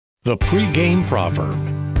The pregame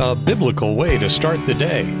proverb, a biblical way to start the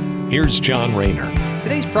day. Here's John Rayner.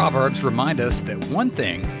 Today's Proverbs remind us that one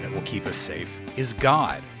thing that will keep us safe is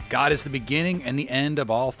God. God is the beginning and the end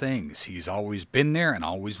of all things. He's always been there and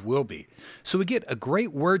always will be. So we get a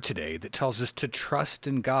great word today that tells us to trust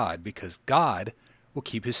in God because God will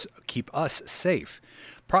keep us safe.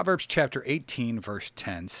 Proverbs chapter 18, verse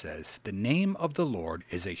 10 says, "The name of the Lord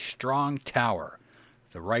is a strong tower.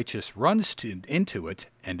 The righteous runs into it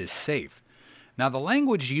and is safe." Now, the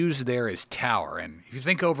language used there is tower, and if you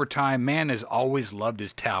think over time, man has always loved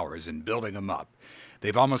his towers and building them up.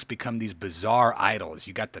 They've almost become these bizarre idols.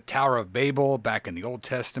 You got the Tower of Babel back in the Old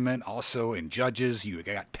Testament. Also in Judges, you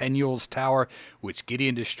got Peniel's Tower, which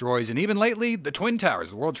Gideon destroys. And even lately, the Twin Towers,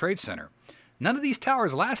 the World Trade Center. None of these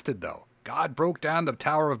towers lasted, though. God broke down the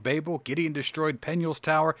Tower of Babel, Gideon destroyed Peniel's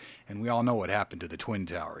Tower, and we all know what happened to the Twin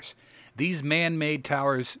Towers. These man-made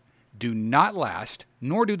towers do not last,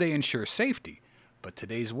 nor do they ensure safety. But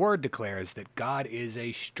today's word declares that God is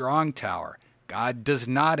a strong tower. God does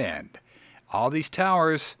not end. All these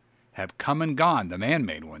towers have come and gone, the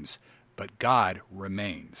man-made ones, but God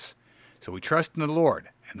remains. So we trust in the Lord,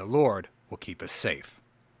 and the Lord will keep us safe.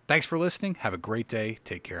 Thanks for listening. Have a great day.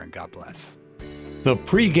 Take care, and God bless. The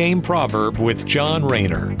pregame proverb with John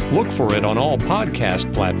Rayner. Look for it on all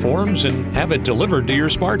podcast platforms and have it delivered to your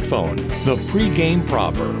smartphone. The pregame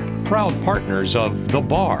proverb. Proud partners of The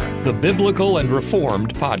Bar, the Biblical and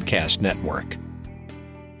Reformed Podcast Network.